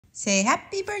Say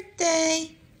happy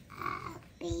birthday.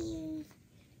 Happy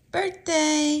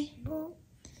Birthday.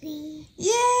 birthday.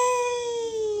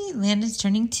 Yay! Landon's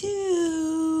turning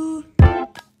 2.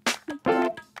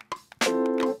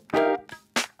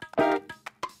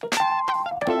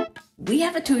 We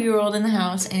have a 2-year-old in the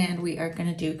house and we are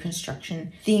gonna do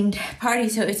construction themed party.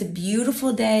 So it's a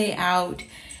beautiful day out.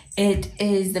 It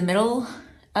is the middle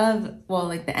of, well,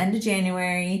 like the end of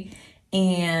January,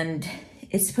 and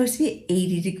it's supposed to be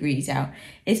 80 degrees out.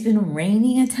 It's been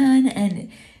raining a ton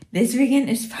and this weekend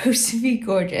is supposed to be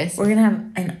gorgeous. We're gonna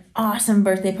have an awesome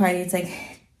birthday party. It's like,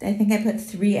 I think I put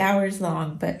 3 hours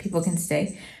long, but people can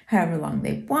stay however long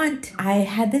they want. I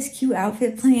had this cute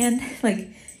outfit planned, like,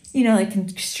 you know, like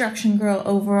construction girl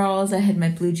overalls. I had my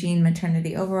blue jean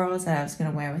maternity overalls that I was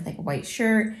gonna wear with like a white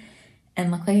shirt and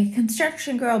look like a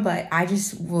construction girl, but I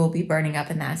just will be burning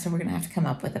up in that. So we're gonna have to come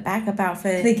up with a backup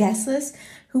outfit. The guest list,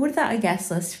 who would have thought a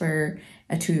guest list for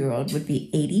a 2-year-old would be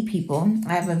 80 people?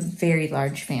 I have a very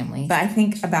large family, but I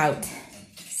think about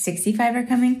 65 are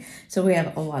coming. So we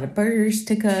have a lot of burgers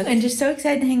to cook and just so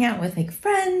excited to hang out with like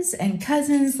friends and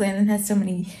cousins. Landon has so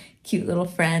many cute little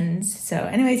friends. So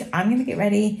anyways, I'm gonna get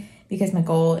ready because my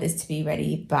goal is to be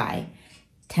ready by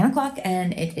 10 o'clock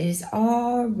and it is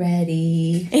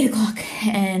already 8 o'clock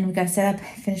and we gotta set up,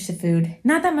 finish the food.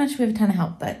 Not that much, we have a ton of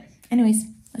help, but anyways,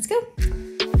 let's go.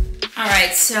 All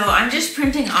right, so I'm just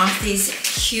printing off these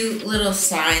cute little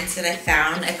signs that I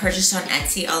found. I purchased on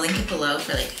Etsy, I'll link it below,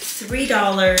 for like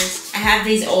 $3. I have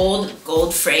these old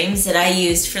gold frames that I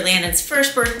used for Landon's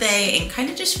first birthday and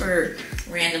kind of just for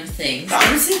random things. But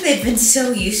honestly, they've been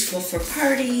so useful for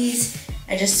parties.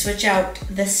 I just switch out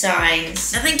the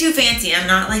signs. Nothing too fancy. I'm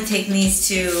not like taking these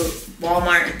to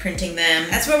Walmart and printing them.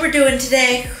 That's what we're doing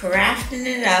today, crafting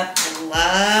it up. I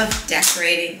love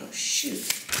decorating. Oh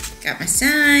shoot, got my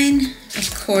sign.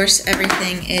 Of course,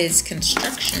 everything is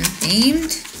construction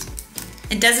themed.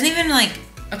 It doesn't even like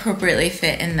appropriately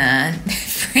fit in the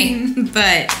frame,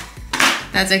 but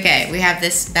that's okay. We have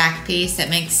this back piece that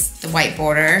makes the white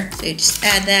border. So you just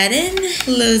add that in,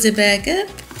 close it back up,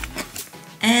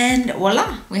 and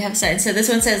voila, we have a sign. So this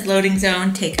one says loading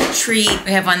zone, take a treat.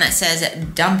 We have one that says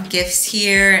dump gifts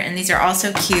here, and these are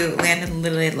also cute. Landon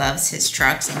literally loves his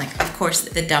trucks, and like, of course,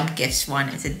 the dump gifts one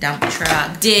is a dump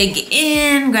truck. Dig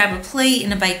in, grab a plate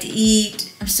and a bite to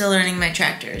eat. I'm still learning my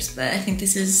tractors, but I think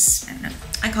this is, I don't know,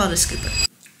 I call it a scooper.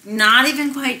 Not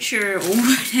even quite sure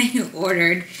what I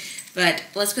ordered, but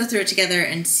let's go through it together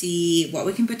and see what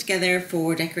we can put together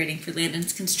for decorating for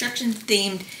Landon's construction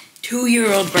themed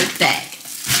 2-year-old birthday.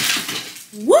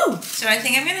 Woo! So I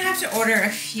think I'm gonna have to order a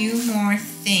few more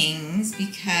things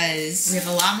because we have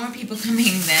a lot more people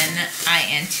coming than I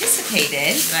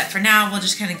anticipated. But for now, we'll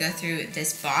just kind of go through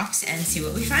this box and see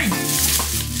what we find.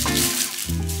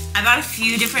 I bought a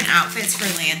few different outfits for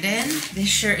Landon. This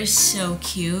shirt is so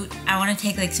cute. I want to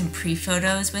take like some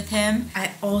pre-photos with him.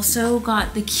 I also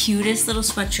got the cutest little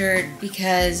sweatshirt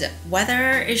because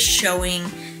weather is showing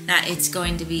that it's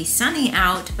going to be sunny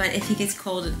out, but if it gets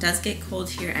cold, it does get cold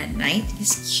here at night.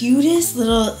 This cutest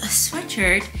little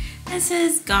sweatshirt that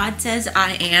says, God says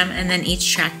I am, and then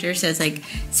each tractor says like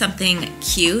something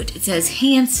cute. It says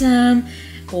handsome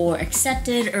or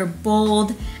accepted or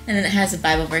bold, and then it has a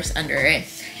Bible verse under it.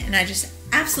 And I just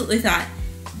absolutely thought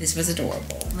this was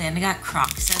adorable. Landon got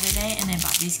Crocs the other day, and I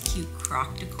bought these cute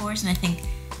Croc decors, and I think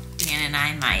Dan and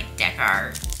I might deck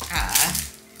our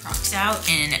Crocs out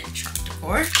in truck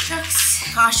decor.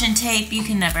 Trucks, caution tape. You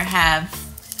can never have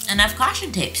enough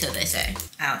caution tape, so they say.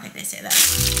 I don't think they say that.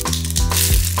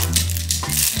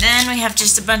 Then we have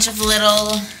just a bunch of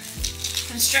little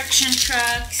construction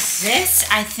trucks. This,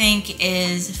 I think,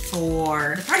 is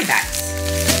for the party bags.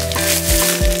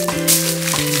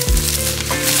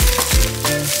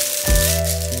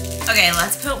 Okay,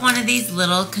 let's put one of these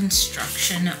little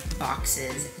construction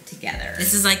boxes together.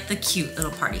 This is like the cute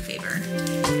little party favor.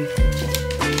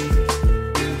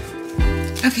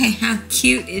 Okay, how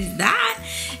cute is that?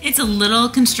 It's a little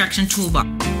construction toolbox.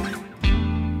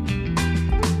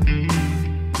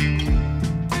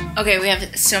 Okay, we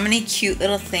have so many cute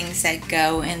little things that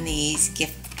go in these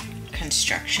gift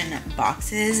construction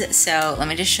boxes. So let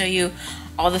me just show you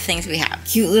all the things we have.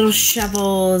 Cute little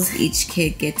shovels. Each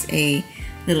kid gets a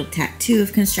little tattoo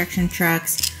of construction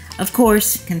trucks. Of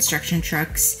course, construction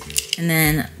trucks. And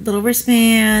then little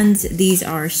wristbands. These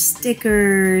are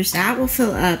stickers. That will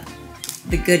fill up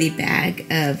the goodie bag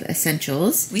of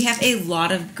essentials. We have a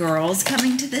lot of girls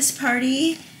coming to this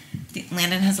party.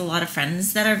 Landon has a lot of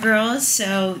friends that are girls,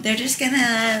 so they're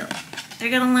gonna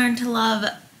learn to love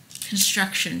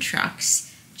construction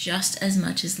trucks just as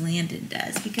much as Landon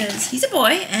does because he's a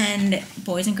boy and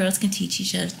boys and girls can teach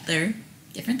each other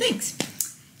different things.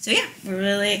 So yeah, we're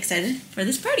really excited for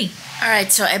this party. All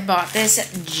right, so I bought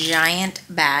this giant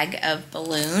bag of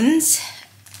balloons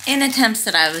in attempts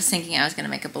that I was thinking I was gonna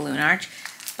make a balloon arch.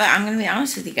 But I'm gonna be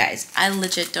honest with you guys, I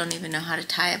legit don't even know how to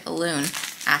tie a balloon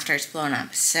after it's blown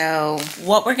up. So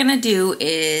what we're gonna do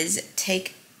is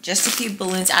take just a few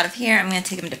balloons out of here. I'm gonna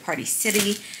take them to Party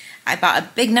City. I bought a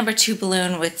big number 2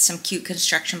 balloon with some cute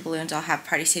construction balloons. I'll have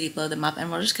Party City blow them up,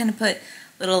 and we're just gonna put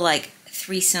little like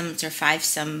 3-somes or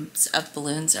 5-somes of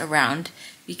balloons around,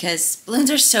 because balloons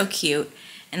are so cute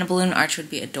and a balloon arch would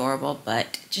be adorable,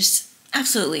 but just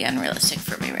absolutely unrealistic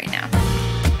for me right now.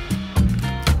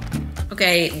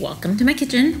 Okay, welcome to my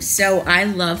kitchen. So I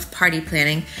love party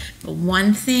planning, but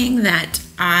one thing that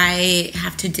I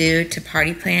have to do to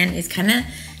party plan is kind of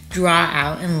draw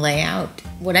out and lay out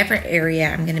whatever area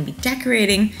I'm gonna be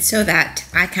decorating so that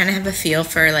I kind of have a feel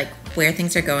for like where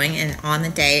things are going. And on the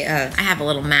day of, I have a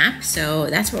little map. So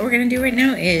that's what we're gonna do right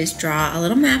now, is draw a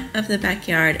little map of the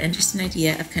backyard and just an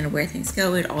idea of kind of where things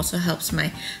go. It also helps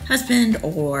my husband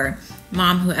or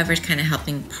mom, whoever's kind of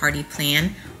helping party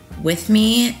plan with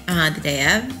me the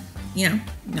day of, you know,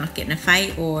 not get in a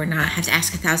fight or not have to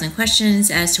ask 1,000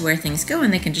 questions as to where things go,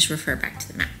 and they can just refer back to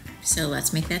the map. So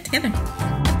let's make that together.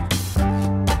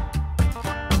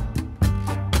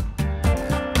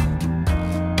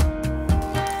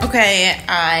 Okay,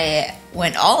 I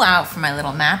went all out for my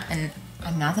little map, and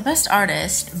I'm not the best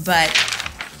artist, but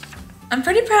I'm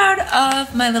pretty proud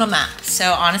of my little map.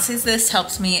 So honestly, this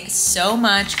helps me so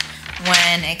much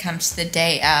when it comes to the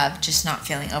day of just not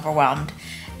feeling overwhelmed.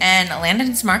 And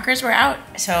Landon's markers were out,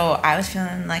 so I was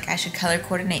feeling like I should color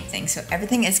coordinate things. So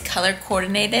everything is color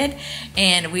coordinated,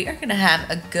 and we are gonna have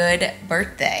a good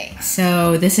birthday.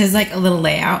 So this is like a little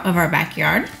layout of our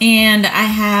backyard, and I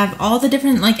have all the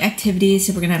different like activities.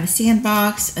 So we're gonna have a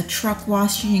sandbox, a truck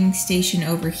washing station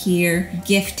over here,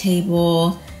 gift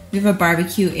table. We have a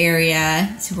barbecue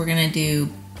area, so we're gonna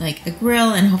do like a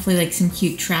grill and hopefully like some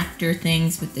cute tractor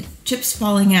things with the chips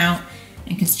falling out,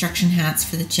 and construction hats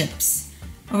for the chips.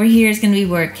 Over here is gonna be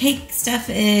where cake stuff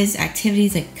is,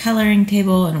 activities like coloring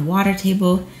table and a water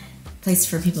table, place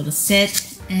for people to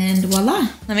sit, and voila.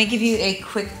 Let me give you a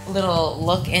quick little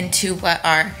look into what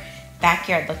our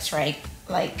backyard looks like.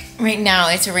 Like right now,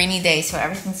 it's a rainy day, so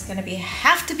everything's gonna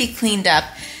have to be cleaned up,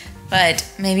 but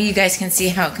maybe you guys can see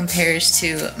how it compares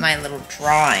to my little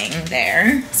drawing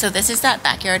there. So this is that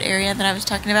backyard area that I was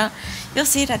talking about. You'll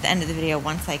see it at the end of the video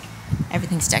once like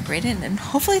everything's decorated, and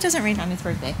hopefully it doesn't rain on his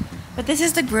birthday. But this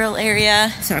is the grill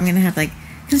area. So I'm gonna have like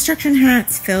construction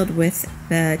hats filled with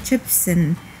the chips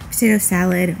and potato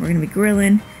salad. We're gonna be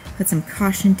grilling. Put some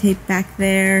caution tape back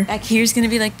there. Back here's gonna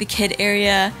be like the kid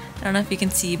area. I don't know if you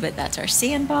can see, but that's our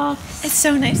sandbox. It's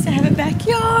so nice to have a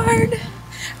backyard.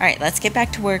 All right, let's get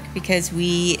back to work because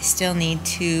we still need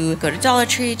to go to Dollar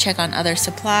Tree, check on other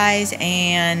supplies,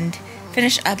 and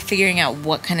finish up figuring out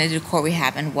what kind of decor we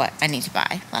have and what I need to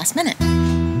buy last minute.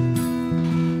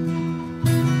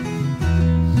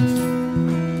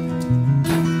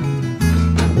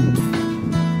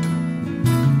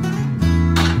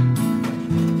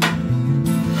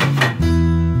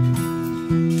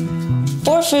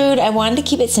 For food, I wanted to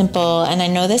keep it simple, and I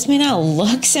know this may not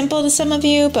look simple to some of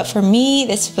you, but for me,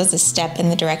 this was a step in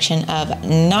the direction of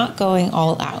not going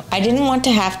all out. I didn't want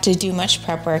to have to do much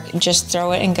prep work, just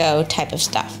throw it and go type of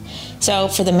stuff. So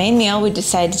for the main meal, we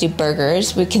decided to do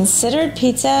burgers. We considered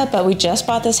pizza, but we just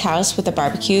bought this house with a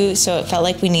barbecue, so it felt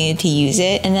like we needed to use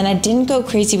it. And then I didn't go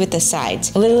crazy with the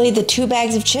sides. Literally the 2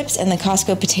 bags of chips and the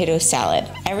Costco potato salad.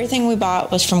 Everything we bought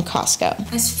was from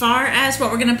Costco. As far as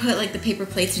what we're gonna put like the paper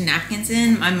plates and napkins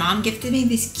in, my mom gifted me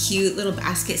this cute little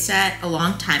basket set a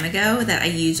long time ago that I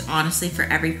use honestly for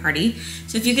every party.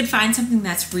 So if you could find something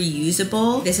that's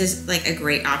reusable, this is like a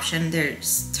great option.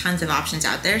 There's tons of options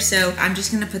out there. So I'm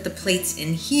just gonna put the plates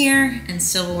in here and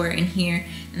silverware in here,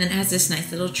 and then it has this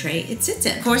nice little tray it sits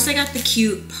in. Of course, I got the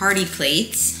cute party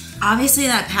plates. Obviously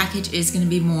that package is gonna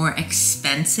be more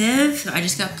expensive, so I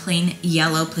just got plain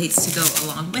yellow plates to go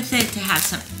along with it to have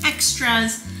some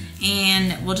extras,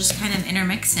 and we'll just kind of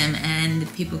intermix them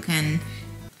and people can,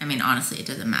 I mean, honestly, it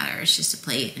doesn't matter. It's just a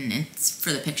plate and it's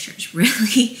for the pictures,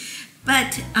 really.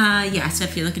 But yeah, so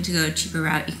if you're looking to go a cheaper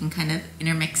route, you can kind of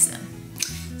intermix them.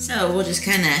 So we'll just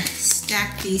kind of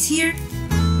stack these here.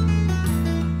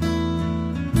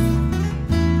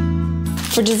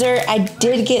 For dessert, I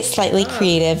did get slightly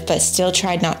creative, but still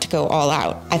tried not to go all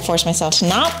out. I forced myself to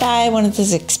not buy one of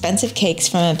those expensive cakes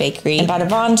from a bakery and bought a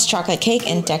Vaughn's chocolate cake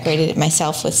and decorated it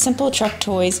myself with simple truck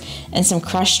toys and some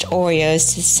crushed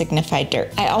Oreos to signify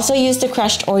dirt. I also used the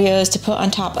crushed Oreos to put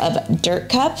on top of dirt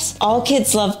cups. All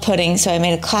kids love pudding, so I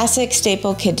made a classic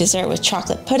staple kid dessert with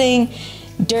chocolate pudding,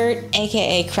 dirt,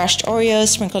 aka crushed Oreos,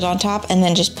 sprinkled on top, and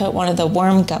then just put one of the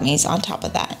worm gummies on top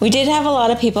of that. We did have a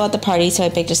lot of people at the party, so I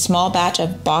baked a small batch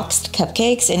of boxed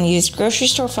cupcakes and used grocery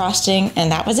store frosting,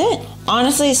 and that was it.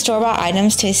 Honestly, store-bought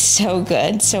items taste so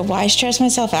good, so why stress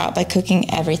myself out by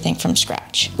cooking everything from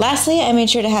scratch? Lastly, I made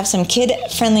sure to have some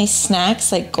kid-friendly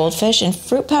snacks like goldfish and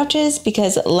fruit pouches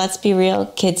because, let's be real,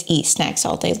 kids eat snacks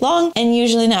all day long and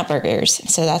usually not burgers.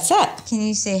 So that's that. Can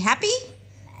you say happy?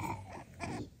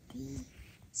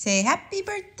 Say happy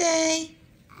birthday.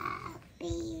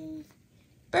 Happy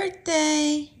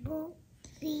Birthday.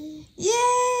 birthday.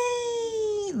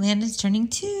 Yay! Landon's turning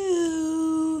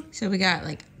 2. So we got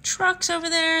like trucks over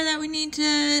there that we need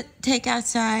to take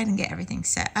outside and get everything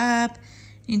set up.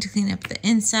 Need to clean up the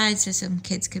inside so some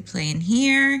kids could play in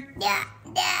here. Da,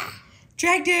 da,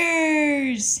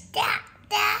 Tractors! da,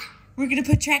 da. We're gonna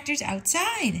put tractors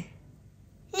outside.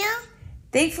 No.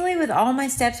 Thankfully, with all my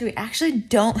steps, we actually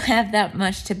don't have that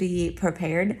much to be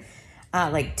prepared,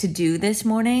 to do this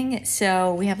morning.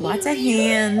 So we have lots of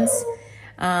hands.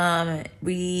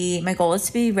 My goal is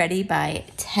to be ready by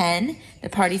 10. The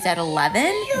party's at 11.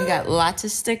 We got lots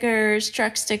of stickers,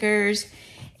 truck stickers.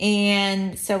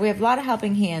 And so we have a lot of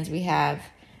helping hands. We have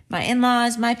my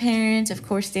in-laws, my parents, of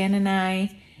course, Dan and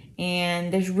I.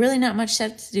 And there's really not much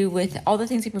stuff to do with all the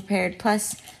things I prepared.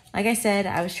 Plus, like I said,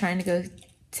 I was trying to go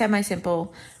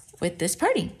semi-simple with this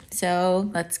party.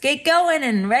 So let's get going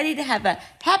and ready to have a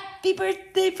happy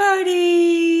birthday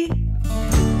party.